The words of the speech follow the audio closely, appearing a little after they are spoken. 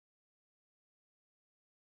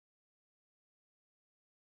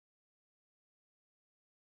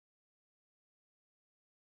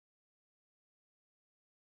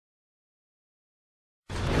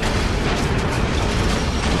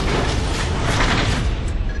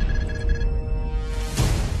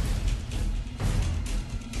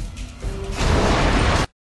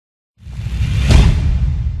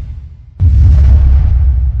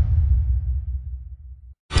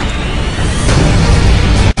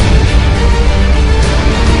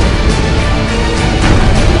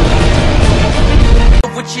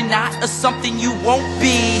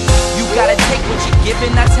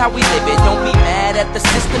how we live it. Don't be mad at the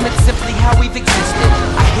system, it's simply how we've existed.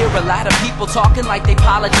 I hear a lot of people talking like they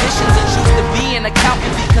politicians and choose to be an accountant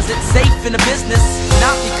because it's safe in a business,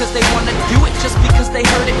 not because they want to do it, just because they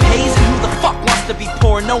heard it pays. And who the fuck wants to be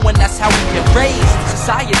poor knowing that's how we get raised?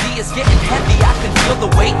 Society is getting heavy, I can feel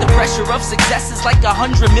the weight. The pressure of success is like 100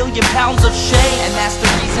 million pounds of shame, and that's the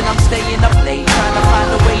reason I'm staying up late, trying to find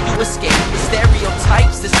a way to escape the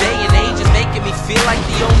stereotypes. This day and age is making me feel like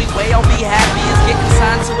the only way I'll be happy is getting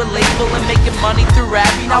signed to a label and making money through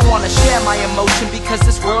rapping. I wanna share my emotion because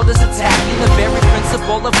this world is attacking the very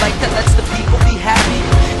principle of life that lets the people be happy.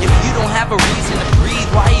 If you don't have a reason to breathe,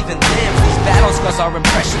 why even live? These battles cause our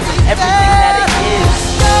impressions of everything that it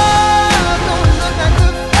is.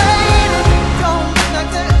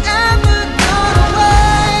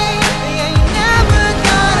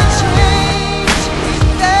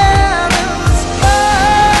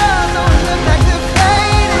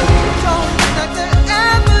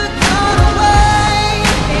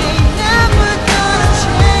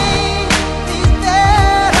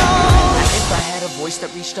 That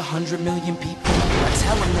reached 100 million people, I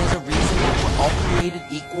tell them there's a reason that we're all created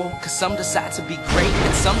equal. Cause some decide to be great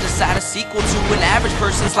and some decide a sequel to an average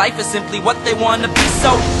person's life is simply what they want to be. So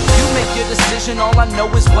you make your decision, all I know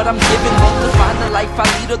is what I'm given. Won't define the life I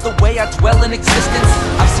lead or the way I dwell in existence.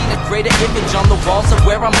 I've seen a greater image on the walls of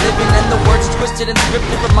where I'm living, and the words twisted and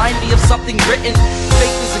scripted remind me of something written.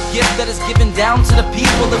 Faith is a gift that is given down to the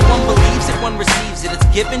people. If one believes it, one receives it. It's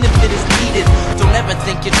given if it is needed. Don't ever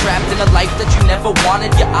think you're trapped in a life that you never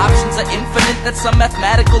wanted. Your options are infinite, that's some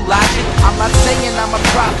mathematical logic. I'm not saying I'm a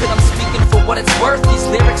prophet, I'm speaking for what it's worth. These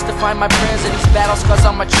lyrics define my prayers and these battles cause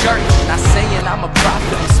I'm a church. Not saying I'm a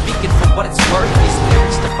prophet, I'm speaking for what it's worth. These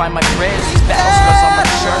lyrics define my prayers, these battles